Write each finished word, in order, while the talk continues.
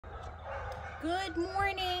Good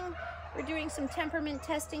morning. We're doing some temperament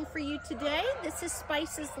testing for you today. This is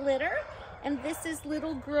Spice's litter, and this is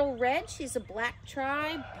little girl Red. She's a black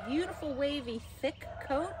tri, beautiful wavy thick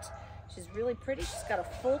coat. She's really pretty. She's got a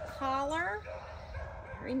full collar,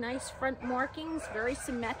 very nice front markings, very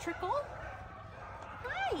symmetrical.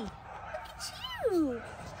 Hi, look at you.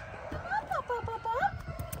 Up, up, up, up, up.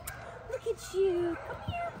 Look at you. Come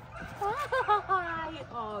here. Hi.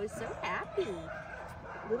 Oh, so happy.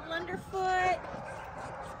 Little underfoot.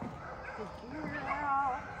 Good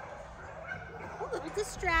girl. A little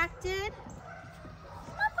distracted.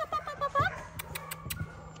 Up, up, up, up, up, up.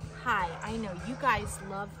 Hi, I know you guys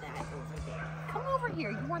love that over there. Come over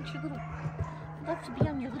here. You want your little, you love to be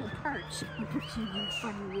on your little perch. You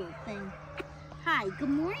funny little thing. Hi, good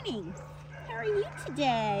morning. How are you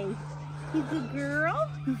today? You good girl?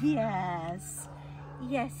 Yes.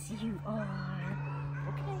 Yes, you are.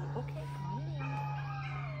 Okay, okay, calm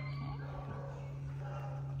down. Okay.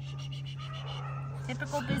 Shh, shh, shh, shh, shh.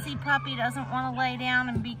 Typical busy puppy, doesn't want to lay down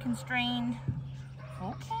and be constrained.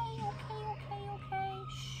 Okay, okay, okay, okay.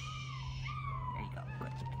 Shh. There you go,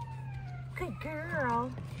 good. Good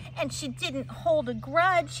girl. And she didn't hold a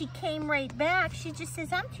grudge. She came right back. She just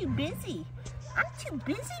says, I'm too busy. I'm too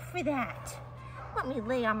busy for that. Let me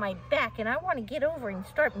lay on my back and I want to get over and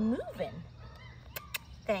start moving.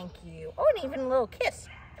 Thank you. Oh, and even a little kiss.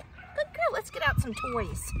 Good girl, let's get out some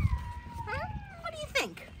toys. Huh? What do you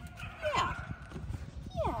think? Yeah.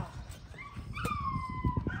 Yeah.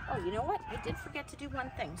 Oh, you know what? I did forget to do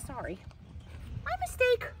one thing. Sorry. My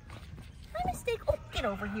mistake. My mistake. Oh, get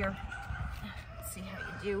over here. Let's see how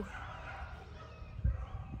you do.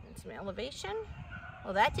 And some elevation.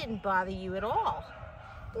 Well, that didn't bother you at all.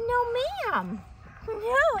 No, ma'am.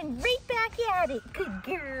 No, and right back at it. Good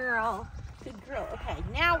girl. Good girl. Okay,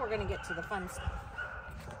 now we're going to get to the fun stuff.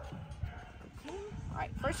 Okay. All right,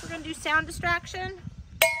 first we're going to do sound distraction.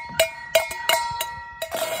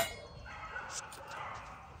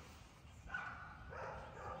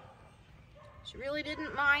 She really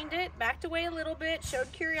didn't mind it. Backed away a little bit,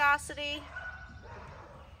 showed curiosity.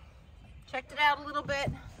 Checked it out a little bit.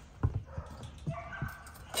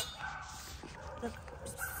 Look.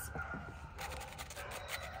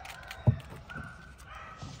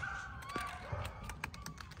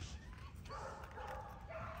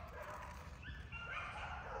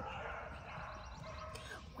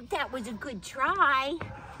 That was a good try.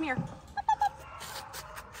 Come here.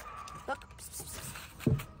 Look.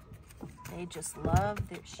 They just love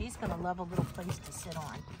that. She's going to love a little place to sit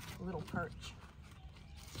on. A little perch.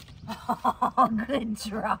 Oh, good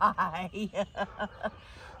try.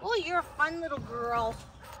 Well, you're a fun little girl.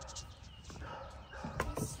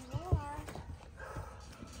 Yes, you are.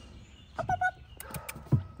 Up, up, up.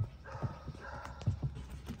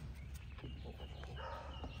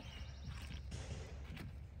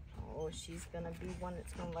 Oh, she's going to be one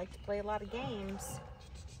that's going to like to play a lot of games.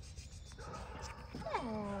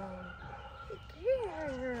 Oh, good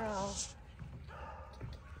girl.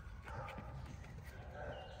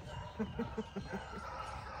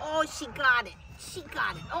 Oh, she got it. She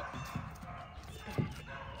got it. Oh.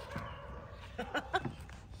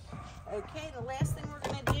 Okay, the last thing we're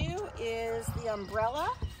going to do is the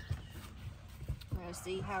umbrella. We're going to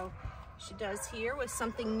see how she does here with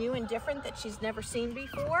something new and different that she's never seen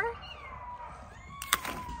before.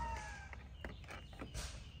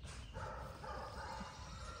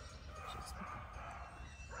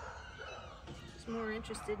 She's more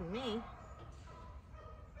interested in me.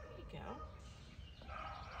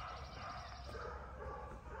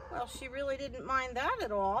 Well, she really didn't mind that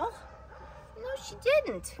at all. No, she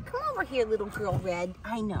didn't. Come over here, little girl Red.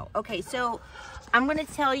 I know. Okay, so I'm going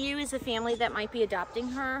to tell you, as a family that might be adopting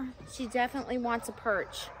her, she definitely wants a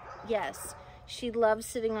perch. Yes, she loves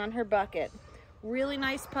sitting on her bucket. Really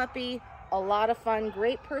nice puppy, a lot of fun,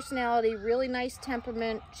 great personality, really nice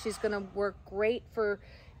temperament. She's going to work great for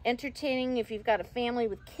entertaining if you've got a family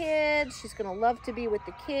with kids. She's going to love to be with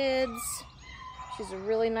the kids. She's a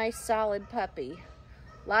really nice, solid puppy.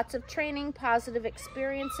 Lots of training, positive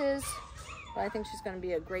experiences, but I think she's going to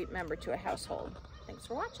be a great member to a household. Thanks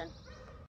for watching.